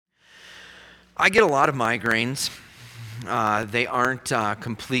I get a lot of migraines. They aren't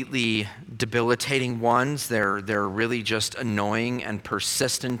completely debilitating ones. They're really just annoying and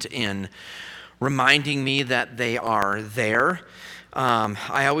persistent in reminding me that they are there.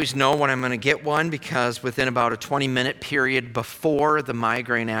 I always know when I'm going to get one because within about a 20-minute period before the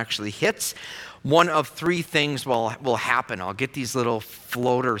migraine actually hits, one of three things will happen. I'll get these little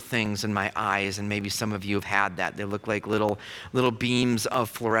floater things in my eyes, and maybe some of you have had that. They look like little beams of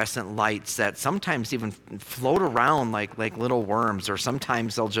fluorescent lights that sometimes even float around like little worms, or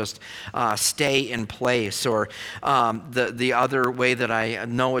sometimes they'll just stay in place. Or the other way that I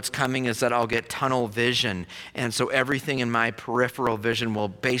know it's coming is that I'll get tunnel vision, and so everything in my peripheral vision will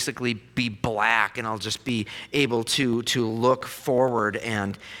basically be black, and I'll just be able to look forward,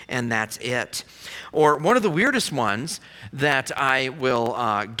 and that's it. Or one of the weirdest ones that I will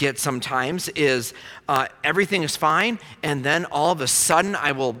get sometimes is everything is fine, and then all of a sudden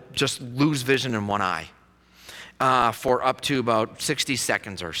I will just lose vision in one eye for up to about 60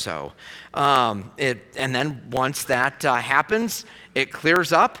 seconds or so. And then once that happens, it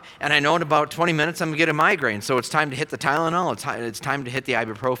clears up, and I know in about 20 minutes I'm going to get a migraine. So it's time to hit the Tylenol, it's time to hit the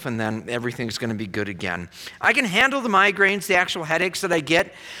ibuprofen, then everything's going to be good again. I can handle the migraines, the actual headaches that I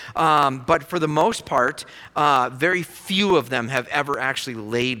get, but for the most part, very few of them have ever actually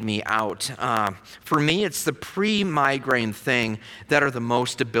laid me out. For me, it's the pre-migraine thing that are the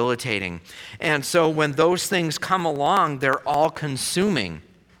most debilitating. And so when those things come along, they're all consuming.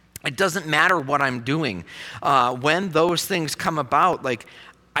 It doesn't matter what I'm doing. When those things come about, like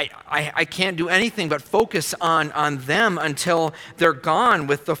I can't do anything but focus on them until they're gone.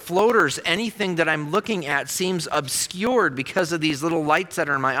 With the floaters, anything that I'm looking at seems obscured because of these little lights that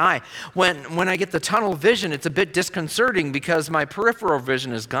are in my eye. When I get the tunnel vision, it's a bit disconcerting because my peripheral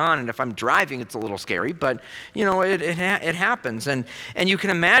vision is gone, and if I'm driving, it's a little scary, but it happens. And you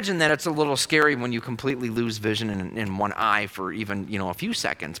can imagine that it's a little scary when you completely lose vision in one eye for even a few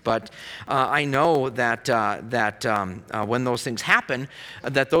seconds. But I know that when those things happen,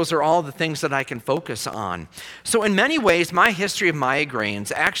 that those are all the things that I can focus on. So in many ways, my history of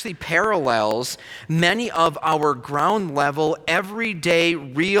migraines actually parallels many of our ground level, everyday,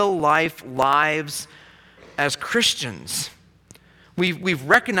 real life lives as Christians. We've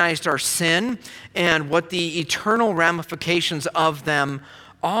recognized our sin and what the eternal ramifications of them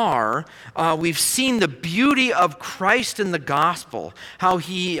are. We've seen the beauty of Christ in the gospel, how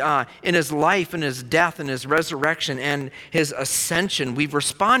he, in his life and his death and his resurrection and his ascension, we've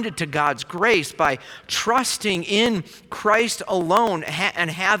responded to God's grace by trusting in Christ alone and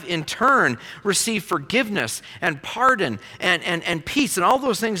have in turn received forgiveness and pardon and peace and all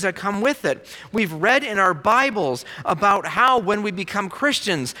those things that come with it. We've read in our Bibles about how when we become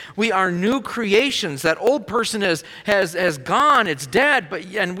Christians, we are new creations. That old person has gone, it's dead,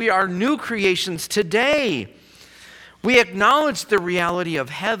 and we are new creations today. We acknowledge the reality of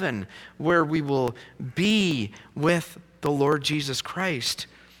heaven where we will be with the Lord Jesus Christ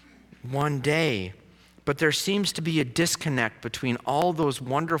one day. But there seems to be a disconnect between all those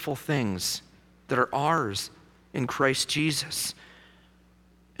wonderful things that are ours in Christ Jesus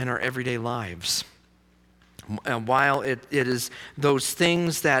and our everyday lives. And while it is those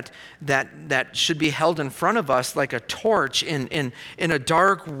things that should be held in front of us like a torch in a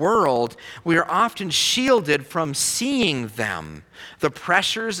dark world, we are often shielded from seeing them. The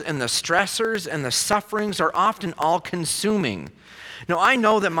pressures and the stressors and the sufferings are often all-consuming. Now, I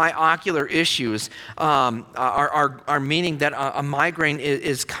know that my ocular issues are meaning that a migraine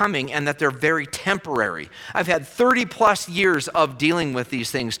is coming and that they're very temporary. I've had 30 plus years of dealing with these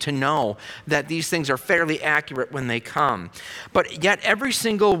things to know that these things are fairly accurate when they come. But yet every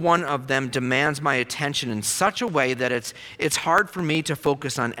single one of them demands my attention in such a way that it's hard for me to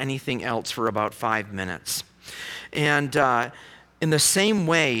focus on anything else for about 5 minutes. And in the same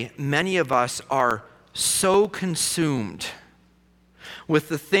way, many of us are so consumed with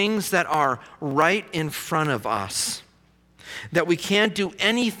the things that are right in front of us that we can't do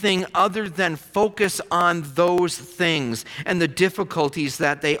anything other than focus on those things and the difficulties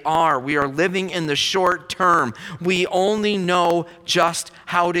that they are. We are living in the short term. We only know just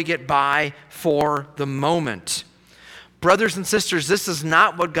how to get by for the moment. Brothers and sisters, this is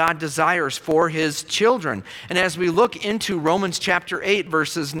not what God desires for his children. And as we look into Romans chapter 8,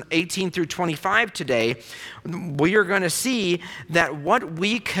 verses 18 through 25 today, we are going to see that what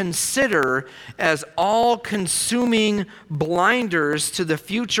we consider as all-consuming blinders to the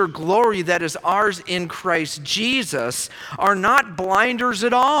future glory that is ours in Christ Jesus are not blinders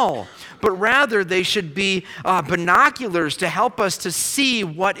at all, but rather they should be binoculars to help us to see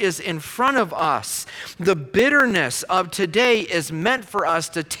what is in front of us. The bitterness of today is meant for us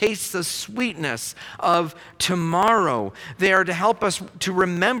to taste the sweetness of tomorrow. They are to help us to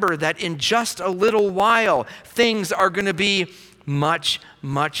remember that in just a little while, things are going to be much,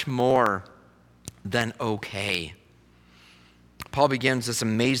 much more than okay. Paul begins this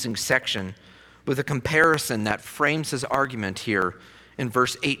amazing section with a comparison that frames his argument here in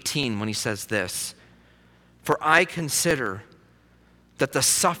verse 18 when he says this, "For I consider that the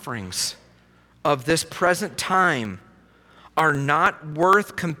sufferings of this present time are not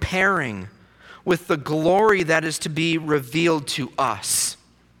worth comparing with the glory that is to be revealed to us."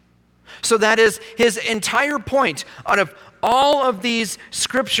 So that is his entire point out of all of these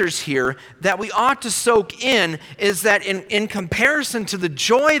scriptures here that we ought to soak in, is that in comparison to the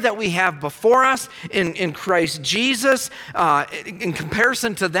joy that we have before us in Christ Jesus, in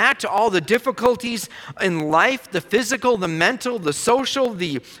comparison to that, to all the difficulties in life, the physical, the mental, the social,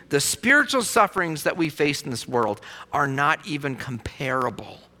 the spiritual sufferings that we face in this world are not even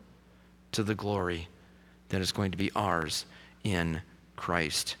comparable to the glory that is going to be ours in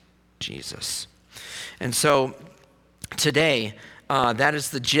Christ Jesus. And so today, that is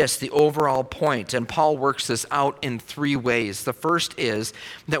the gist, the overall point. And Paul works this out in three ways. The first is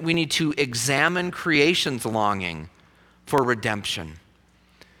that we need to examine creation's longing for redemption.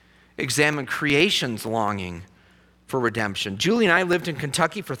 Examine creation's longing for redemption. Julie and I lived in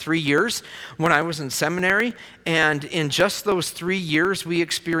Kentucky for 3 years when I was in seminary, and in just those 3 years, we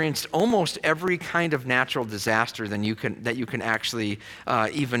experienced almost every kind of natural disaster that you can actually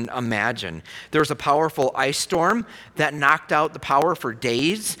even imagine. There was a powerful ice storm that knocked out the power for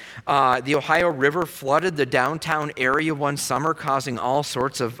days. The Ohio River flooded the downtown area one summer, causing all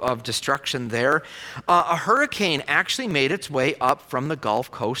sorts of destruction there. A hurricane actually made its way up from the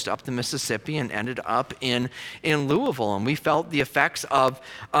Gulf Coast up the Mississippi and ended up in Louisville, and we felt the effects of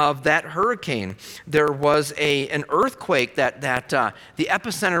that hurricane. There was an earthquake that the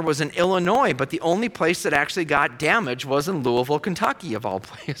epicenter was in Illinois, but the only place that actually got damaged was in Louisville, Kentucky, of all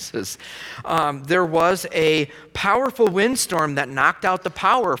places. There was a powerful windstorm that knocked out the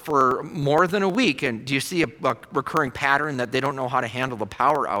power for more than a week. And do you see a recurring pattern that they don't know how to handle the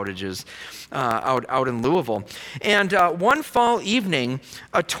power outages out in Louisville? And one fall evening,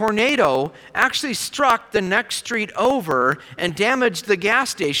 a tornado actually struck the next street over and damaged the gas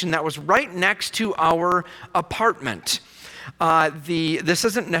station that was right next to our apartment. This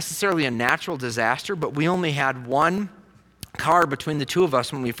isn't necessarily a natural disaster, but we only had one car between the two of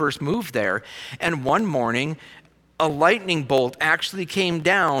us when we first moved there. And one morning, a lightning bolt actually came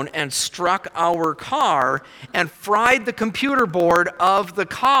down and struck our car and fried the computer board of the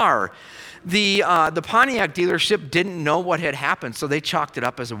car. The Pontiac dealership didn't know what had happened, so they chalked it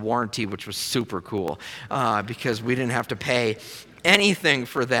up as a warranty, which was super cool because we didn't have to pay anything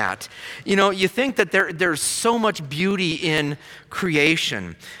for that. You know, you think that there's so much beauty in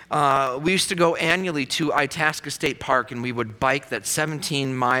creation. We used to go annually to Itasca State Park, and we would bike that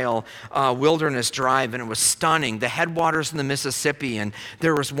 17-mile wilderness drive, and it was stunning. The headwaters in the Mississippi, and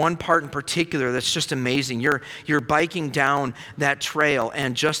there was one part in particular that's just amazing. You're biking down that trail,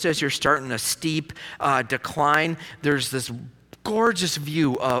 and just as you're starting a steep decline, there's this gorgeous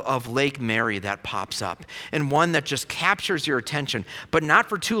view of Lake Mary that pops up, and one that just captures your attention, but not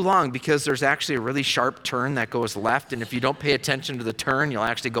for too long, because there's actually a really sharp turn that goes left, and if you don't pay attention to the turn, you'll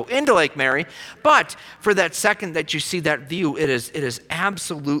actually go into Lake Mary. But for that second that you see that view, it is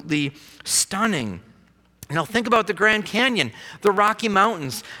absolutely stunning. Now think about the Grand Canyon, the Rocky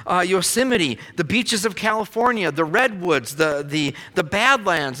Mountains, Yosemite, the beaches of California, the redwoods, the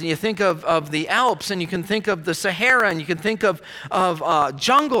Badlands, and you think of the Alps, and you can think of the Sahara, and you can think of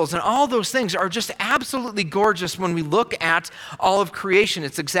jungles, and all those things are just absolutely gorgeous when we look at all of creation.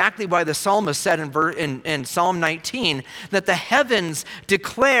 It's exactly why the psalmist said in Psalm 19 that the heavens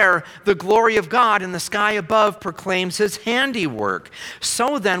declare the glory of God, and the sky above proclaims his handiwork.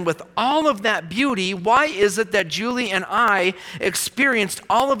 So then, with all of that beauty, why is it that Julie and I experienced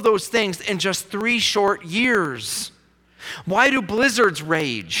all of those things in just 3 short years? Why do blizzards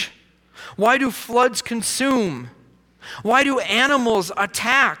rage? Why do floods consume? Why do animals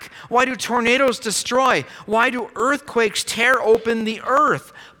attack? Why do tornadoes destroy? Why do earthquakes tear open the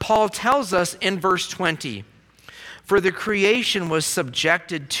earth? Paul tells us in verse 20, "For the creation was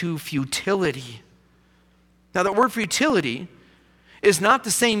subjected to futility." Now, the word futility is not the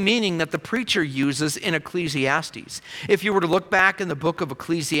same meaning that the preacher uses in Ecclesiastes. If you were to look back in the book of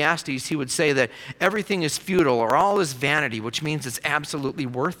Ecclesiastes, he would say that everything is futile or all is vanity, which means it's absolutely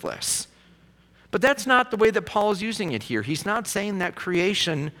worthless. But that's not the way that Paul is using it here. He's not saying that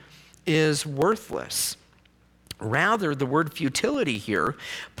creation is worthless. Rather, the word futility here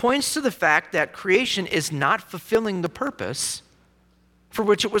points to the fact that creation is not fulfilling the purpose for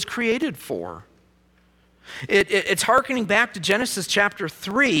which it was created for. It's hearkening back to Genesis chapter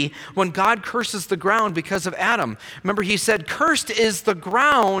 3 when God curses the ground because of Adam. Remember, he said, "Cursed is the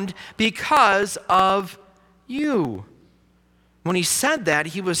ground because of you." When he said that,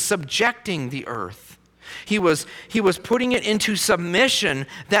 he was subjecting the earth. He was putting it into submission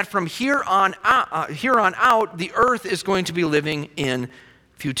that from here on out, the earth is going to be living in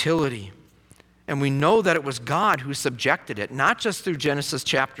futility. And we know that it was God who subjected it, not just through Genesis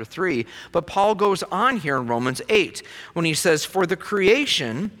chapter 3, but Paul goes on here in Romans 8 when he says, "For the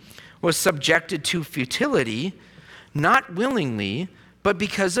creation was subjected to futility, not willingly, but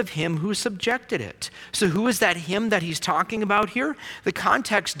because of him who subjected it." So who is that him that he's talking about here? The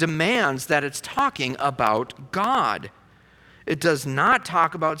context demands that it's talking about God. It does not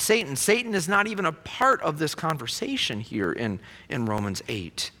talk about Satan. Satan is not even a part of this conversation here in Romans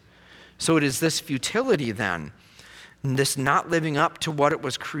 8. So it is this futility then, this not living up to what it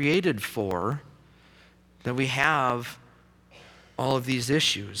was created for, that we have all of these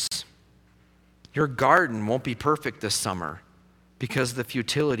issues. Your garden won't be perfect this summer because of the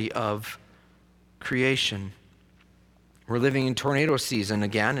futility of creation. We're living in tornado season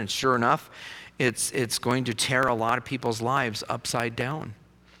again, and sure enough, it's going to tear a lot of people's lives upside down.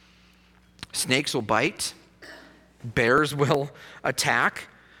 Snakes will bite. Bears will attack.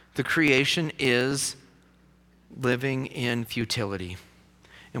 The creation is living in futility,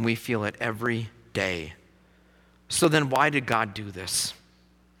 and we feel it every day. So then why did God do this?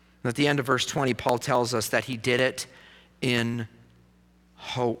 And at the end of verse 20, Paul tells us that he did it in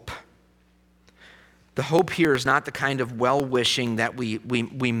hope. The hope here is not the kind of well-wishing that we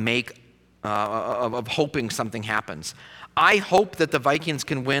make of hoping something happens. I hope that the Vikings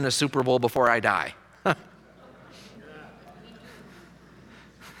can win a Super Bowl before I die.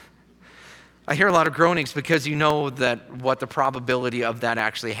 I hear a lot of groanings because you know that what the probability of that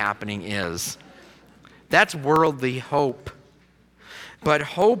actually happening is. That's worldly hope. But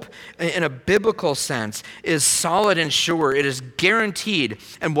hope in a biblical sense is solid and sure. It is guaranteed.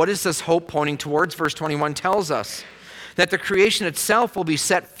 And what is this hope pointing towards? Verse 21 tells us that the creation itself will be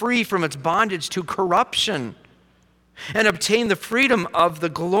set free from its bondage to corruption and obtain the freedom of the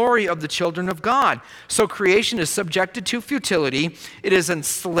glory of the children of God. So creation is subjected to futility. It is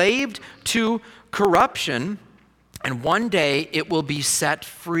enslaved to corruption. And one day it will be set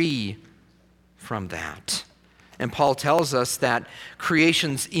free from that. And Paul tells us that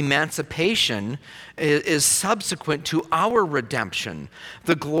creation's emancipation is subsequent to our redemption.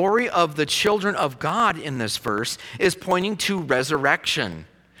 The glory of the children of God in this verse is pointing to resurrection.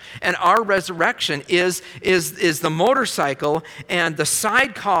 And our resurrection is the motorcycle, and the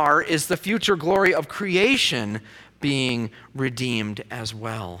sidecar is the future glory of creation being redeemed as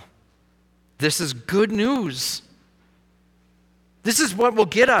well. This is good news. This is what will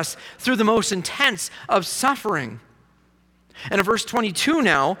get us through the most intense of suffering. And in verse 22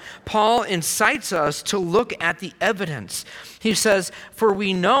 now, Paul incites us to look at the evidence. He says, "For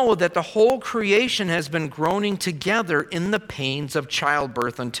we know that the whole creation has been groaning together in the pains of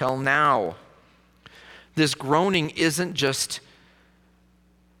childbirth until now." This groaning isn't just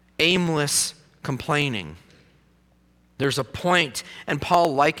aimless complaining. There's a point, and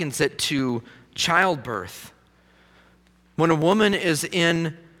Paul likens it to childbirth. When a woman is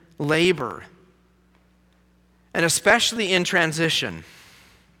in labor, and especially in transition,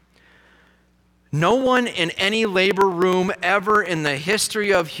 no one in any labor room ever in the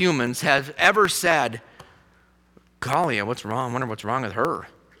history of humans has ever said, "Golly, what's wrong? I wonder what's wrong with her.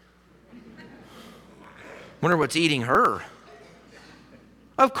 Wonder what's eating her."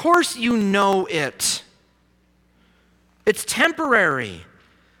 Of course you know it. It's temporary.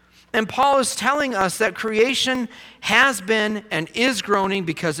 And Paul is telling us that creation has been and is groaning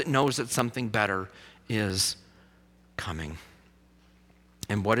because it knows that something better is coming.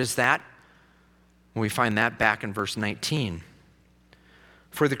 And what is that? We find that back in verse 19.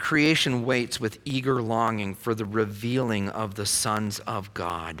 "For the creation waits with eager longing for the revealing of the sons of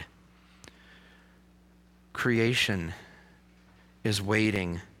God." Creation is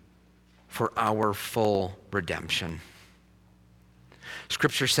waiting for our full redemption.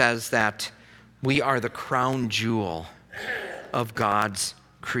 Scripture says that we are the crown jewel of God's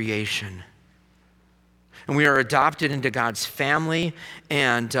creation. And we are adopted into God's family,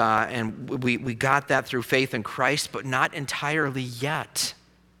 and we got that through faith in Christ, but not entirely yet.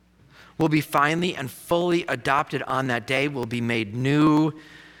 We'll be finally and fully adopted on that day. We'll be made new,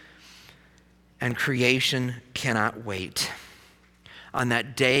 and creation cannot wait. on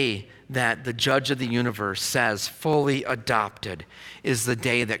that day that the judge of the universe says fully adopted, is the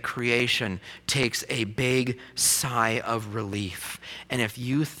day that creation takes a big sigh of relief. And if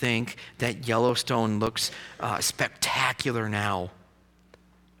you think that Yellowstone looks spectacular now,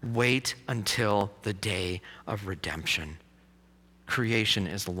 wait until the day of redemption. Creation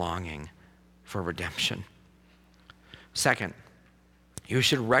is longing for redemption. Second, you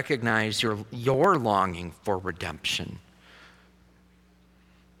should recognize your longing for redemption.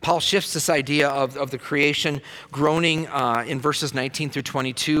 Paul shifts this idea of the creation groaning in verses 19 through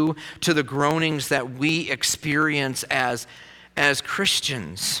 22 to the groanings that we experience as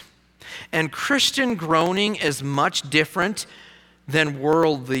Christians. And Christian groaning is much different than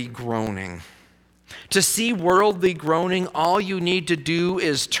worldly groaning. To see worldly groaning, all you need to do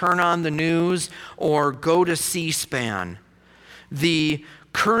is turn on the news or go to C-SPAN. The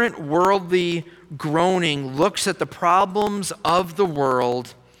current worldly groaning looks at the problems of the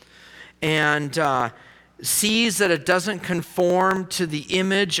world and sees that it doesn't conform to the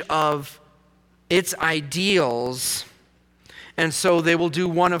image of its ideals, and so they will do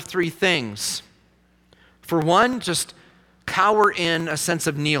one of three things. For one, just cower in a sense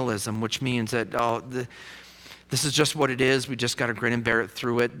of nihilism, which means that this is just what it is. We just got to grin and bear it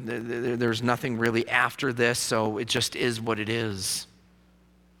through it. There's nothing really after this, so it just is what it is.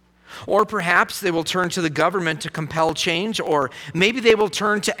 Or perhaps they will turn to the government to compel change, or maybe they will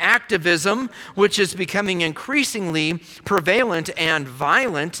turn to activism, which is becoming increasingly prevalent and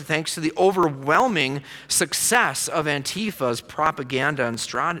violent thanks to the overwhelming success of Antifa's propaganda and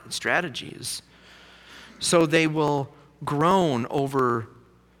strategies. So they will groan over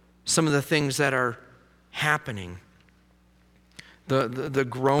some of the things that are happening. The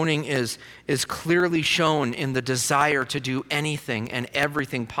groaning is clearly shown in the desire to do anything and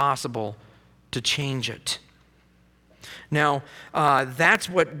everything possible to change it. Now, that's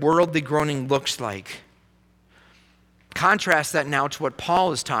what worldly groaning looks like. Contrast that now to what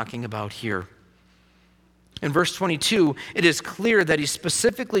Paul is talking about here. In verse 22, it is clear that he's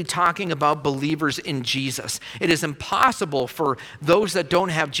specifically talking about believers in Jesus. It is impossible for those that don't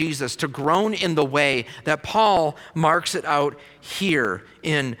have Jesus to groan in the way that Paul marks it out here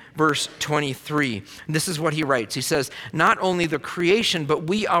in verse 23. And this is what he writes. He says, "Not only the creation, but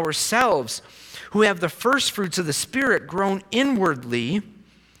we ourselves, who have the first fruits of the Spirit, groan inwardly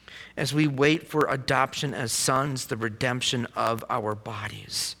as we wait for adoption as sons, the redemption of our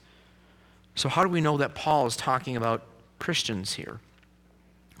bodies." So how do we know that Paul is talking about Christians here?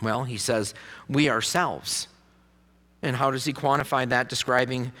 Well, he says, we ourselves. And how does he quantify that,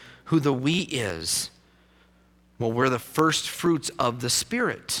 describing who the we is? Well, we're the first fruits of the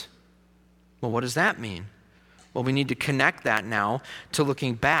Spirit. Well, what does that mean? Well, we need to connect that now to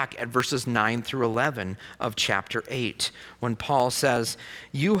looking back at verses 9 through 11 of chapter 8, when Paul says,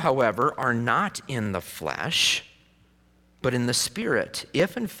 "You, however, are not in the flesh, but in the Spirit,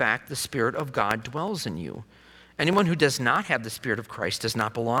 if in fact the Spirit of God dwells in you. Anyone who does not have the Spirit of Christ does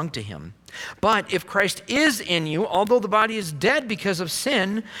not belong to him. But if Christ is in you, although the body is dead because of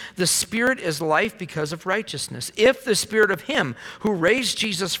sin, the Spirit is life because of righteousness. If the Spirit of him who raised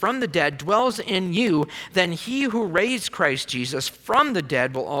Jesus from the dead dwells in you, then he who raised Christ Jesus from the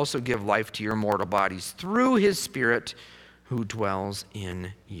dead will also give life to your mortal bodies through his Spirit who dwells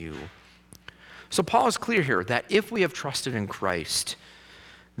in you." So Paul is clear here that if we have trusted in Christ,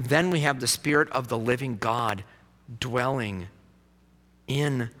 then we have the Spirit of the living God dwelling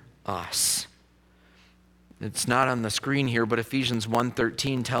in us. It's not on the screen here, but Ephesians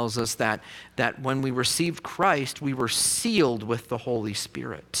 1:13 tells us that when we received Christ, we were sealed with the Holy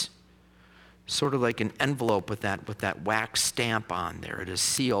Spirit. Sort of like an envelope with that wax stamp on there. It is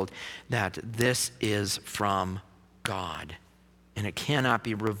sealed that this is from God, and it cannot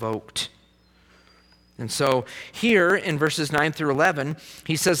be revoked. And so here in verses 9 through 11,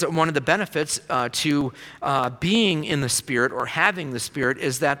 he says that one of the benefits to being in the Spirit or having the Spirit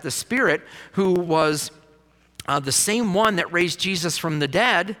is that the Spirit, who was the same one that raised Jesus from the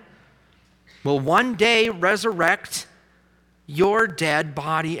dead, will one day resurrect your dead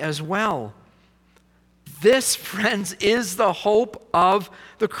body as well. This, friends, is the hope of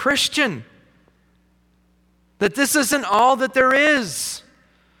the Christian. That this isn't all that there is.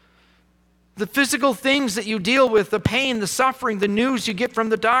 The physical things that you deal with, the pain, the suffering, the news you get from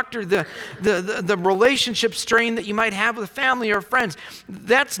the doctor, the relationship strain that you might have with family or friends,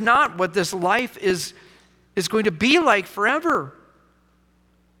 that's not what this life is going to be like forever.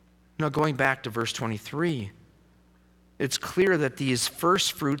 Now, going back to verse 23, it's clear that these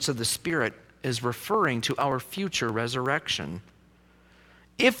first fruits of the Spirit is referring to our future resurrection.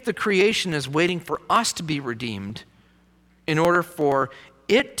 If the creation is waiting for us to be redeemed in order for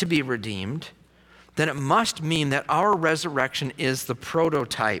it to be redeemed, then it must mean that our resurrection is the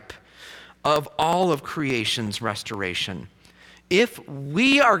prototype of all of creation's restoration. If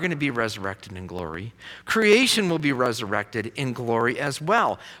we are going to be resurrected in glory, creation will be resurrected in glory as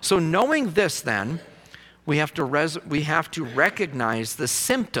well. So knowing this then, we have to recognize the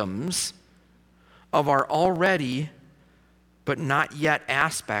symptoms of our already but not yet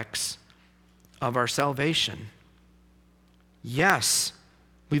aspects of our salvation. Yes,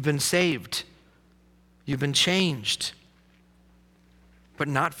 we've been saved. You've been changed, but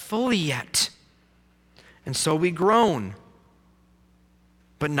not fully yet. And so we groan,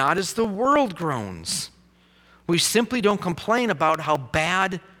 but not as the world groans. We simply don't complain about how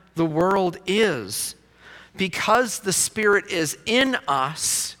bad the world is. Because the Spirit is in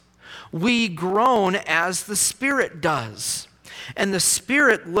us, we groan as the Spirit does. And the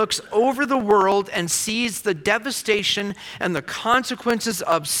Spirit looks over the world and sees the devastation and the consequences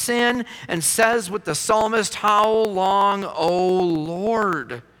of sin and says with the psalmist, "How long, O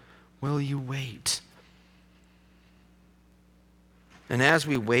Lord, will you wait?" And as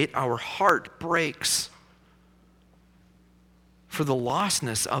we wait, our heart breaks for the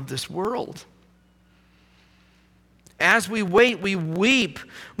lostness of this world. As we wait, we weep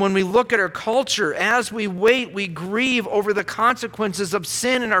when we look at our culture. As we wait, we grieve over the consequences of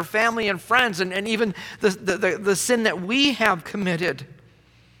sin in our family and friends, and even the sin that we have committed.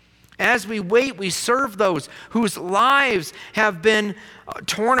 As we wait, we serve those whose lives have been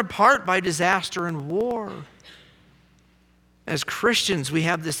torn apart by disaster and war. As Christians, we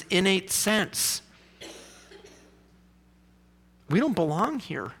have this innate sense we don't belong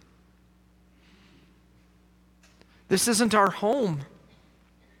here. This isn't our home.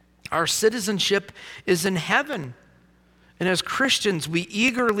 Our citizenship is in heaven. And as Christians, we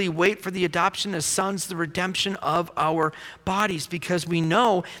eagerly wait for the adoption as sons, the redemption of our bodies, because we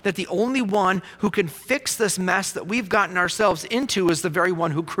know that the only one who can fix this mess that we've gotten ourselves into is the very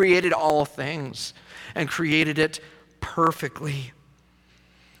one who created all things and created it perfectly.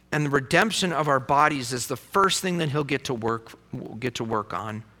 And the redemption of our bodies is the first thing that he'll get to work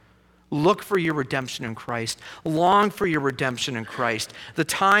on. Look for your redemption in Christ. Long for your redemption in Christ. The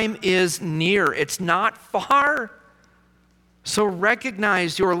time is near. It's not far. So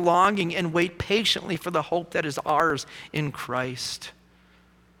recognize your longing and wait patiently for the hope that is ours in Christ.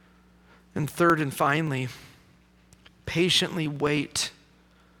 And third and finally, patiently wait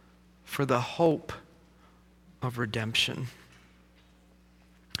for the hope of redemption.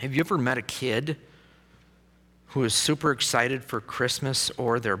 Have you ever met a kid who is super excited for Christmas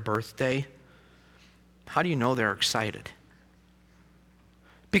or their birthday? How do you know they're excited?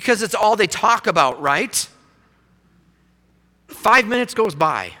 Because it's all they talk about, right? 5 minutes goes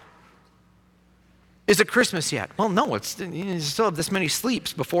by. Is it Christmas yet? Well, no, you still have this many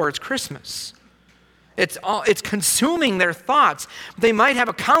sleeps before it's Christmas. It's consuming their thoughts. They might have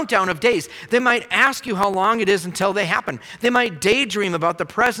a countdown of days. They might ask you how long it is until they happen. They might daydream about the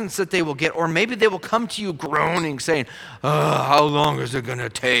presents that they will get, or maybe they will come to you groaning, saying, how long is it going to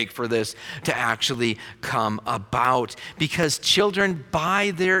take for this to actually come about? Because children,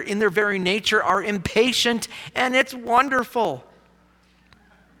 in their very nature, are impatient, and it's wonderful.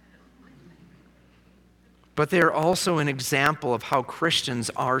 But they're also an example of how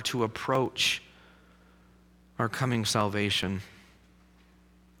Christians are to approach our coming salvation.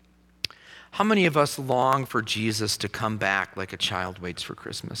 How many of us long for Jesus to come back like a child waits for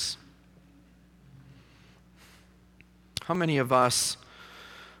Christmas? How many of us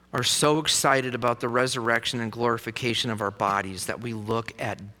are so excited about the resurrection and glorification of our bodies that we look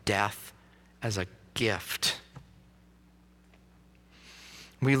at death as a gift?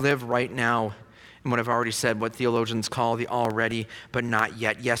 We live right now in what I've already said, what theologians call the already but not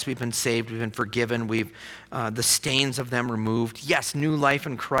yet. Yes, we've been saved, we've been forgiven, we've the stains of them removed. Yes, new life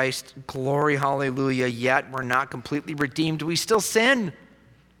in Christ, glory, hallelujah, yet we're not completely redeemed. We still sin.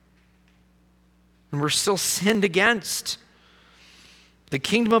 And we're still sinned against. The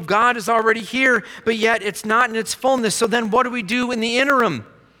kingdom of God is already here, but yet it's not in its fullness. So then what do we do in the interim?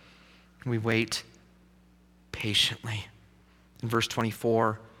 We wait patiently. In verse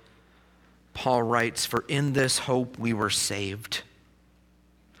 24, Paul writes, "For in this hope we were saved."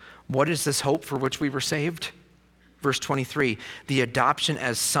 What is this hope for which we were saved? Verse 23, the adoption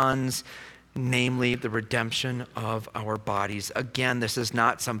as sons, namely the redemption of our bodies. Again, this is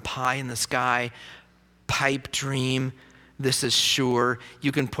not some pie in the sky, pipe dream. This is sure.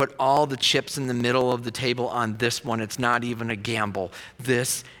 You can put all the chips in the middle of the table on this one. It's not even a gamble.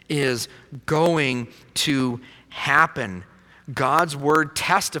 This is going to happen. God's word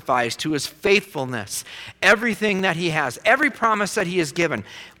testifies to his faithfulness. Everything that he has, every promise that he has given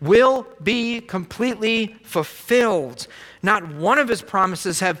will be completely fulfilled. Not one of his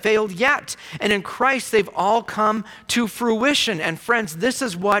promises have failed yet. And in Christ, they've all come to fruition. And friends, this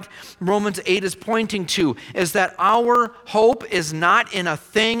is what Romans 8 is pointing to, is that our hope is not in a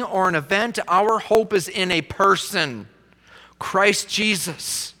thing or an event. Our hope is in a person, Christ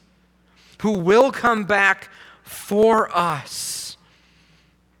Jesus, who will come back for us.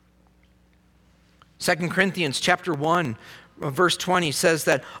 2 Corinthians chapter 1, verse 20 says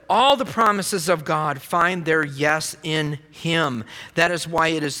that all the promises of God find their yes in him. That is why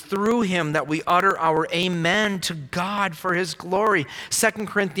it is through him that we utter our amen to God for his glory. 2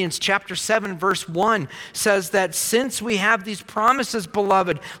 Corinthians chapter 7, verse 1 says that since we have these promises,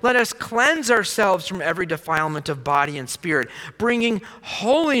 beloved, let us cleanse ourselves from every defilement of body and spirit, bringing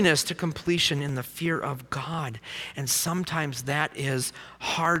holiness to completion in the fear of God. And sometimes that is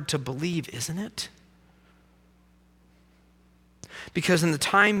hard to believe, isn't it? Because in the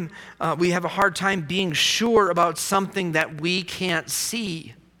time, we have a hard time being sure about something that we can't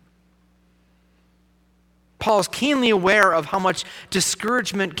see. Paul is keenly aware of how much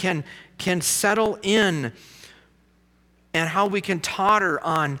discouragement can settle in and how we can totter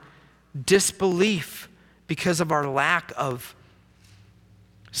on disbelief because of our lack of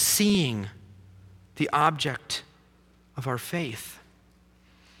seeing the object of our faith.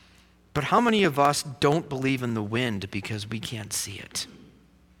 But how many of us don't believe in the wind because we can't see it?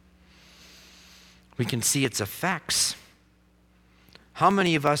 We can see its effects. How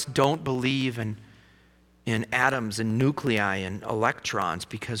many of us don't believe in atoms and nuclei and electrons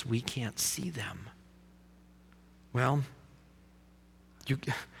because we can't see them? Well,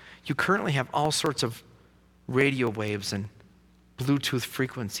 you currently have all sorts of radio waves and Bluetooth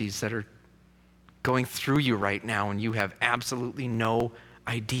frequencies that are going through you right now, and you have absolutely no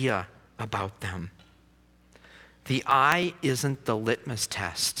idea about them. The eye isn't the litmus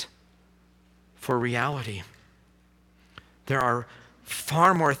test for reality. There are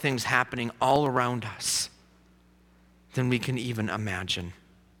far more things happening all around us than we can even imagine.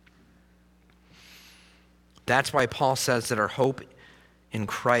 That's why Paul says that our hope in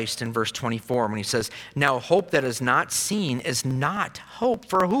Christ in verse 24, when he says, now hope that is not seen is not hope,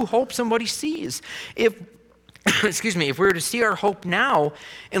 for who hopes in what he sees? If we were to see our hope now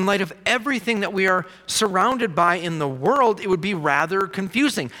in light of everything that we are surrounded by in the world, it would be rather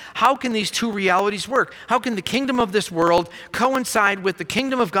confusing. How can these two realities work? How can the kingdom of this world coincide with the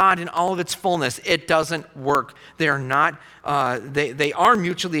kingdom of God in all of its fullness? It doesn't work. They are not. They are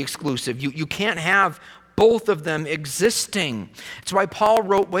mutually exclusive. You can't have both of them existing. It's why Paul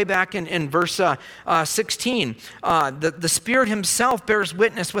wrote way back in verse 16, the Spirit himself bears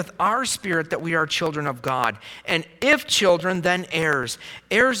witness with our spirit that we are children of God. And if children, then heirs,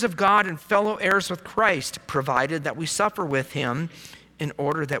 heirs of God and fellow heirs with Christ, provided that we suffer with him in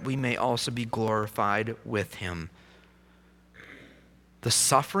order that we may also be glorified with him. The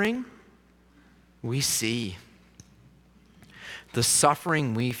suffering we see. The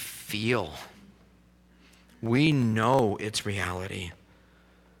suffering we feel. We know its reality.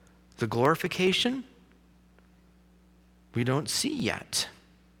 The glorification, we don't see yet.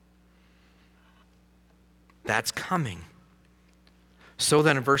 That's coming. So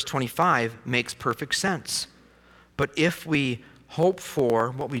then in verse 25 makes perfect sense. But if we hope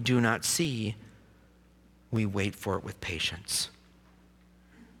for what we do not see, we wait for it with patience.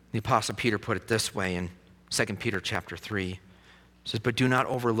 The Apostle Peter put it this way in 2 Peter chapter 3. He says, but do not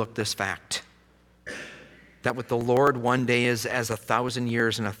overlook this fact, that with the Lord 1 day is as 1,000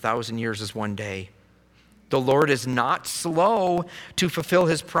 years, and 1,000 years is 1 day. The Lord is not slow to fulfill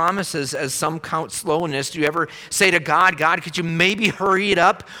his promises, as some count slowness. Do you ever say to God, God, could you maybe hurry it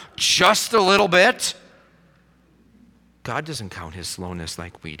up just a little bit? God doesn't count his slowness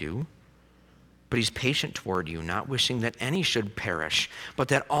like we do. But he's patient toward you, not wishing that any should perish, but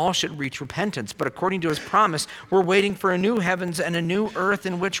that all should reach repentance. But according to his promise, we're waiting for a new heavens and a new earth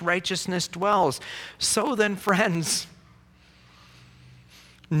in which righteousness dwells. So then, friends,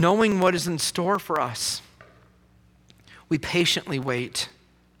 knowing what is in store for us, we patiently wait.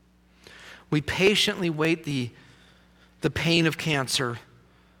 We patiently wait the pain of cancer,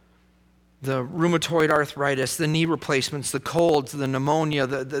 the rheumatoid arthritis, the knee replacements, the colds, the pneumonia,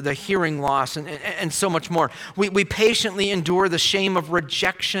 the hearing loss, and so much more. We patiently endure the shame of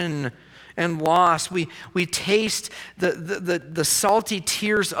rejection and loss. We taste the salty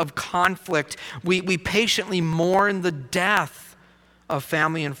tears of conflict. We patiently mourn the death of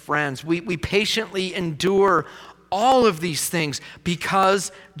family and friends. We patiently endure all of these things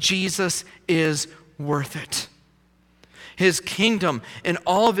because Jesus is worth it. His kingdom in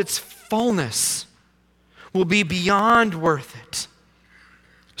all of its fullness will be beyond worth it.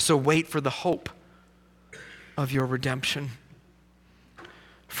 So wait for the hope of your redemption.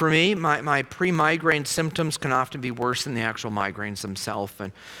 For me, my pre-migraine symptoms can often be worse than the actual migraines themselves.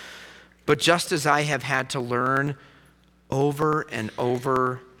 But just as I have had to learn over and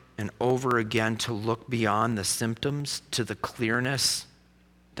over and over again to look beyond the symptoms to the clearness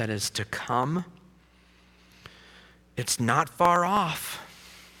that is to come, it's not far off.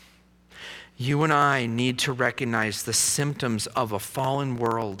 You and I need to recognize the symptoms of a fallen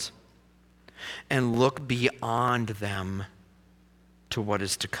world and look beyond them to what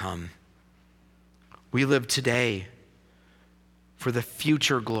is to come. We live today for the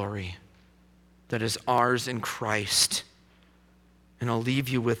future glory that is ours in Christ. And I'll leave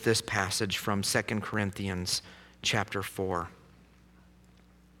you with this passage from 2 Corinthians chapter 4.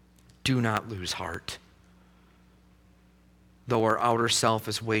 Do not lose heart. Though our outer self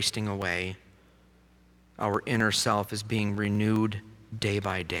is wasting away, our inner self is being renewed day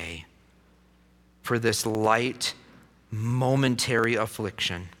by day. For this light, momentary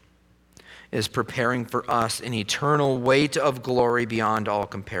affliction is preparing for us an eternal weight of glory beyond all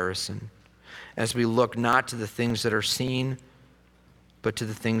comparison, as we look not to the things that are seen, but to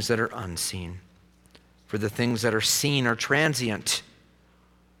the things that are unseen. For the things that are seen are transient,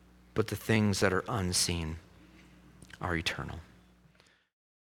 but the things that are unseen are eternal.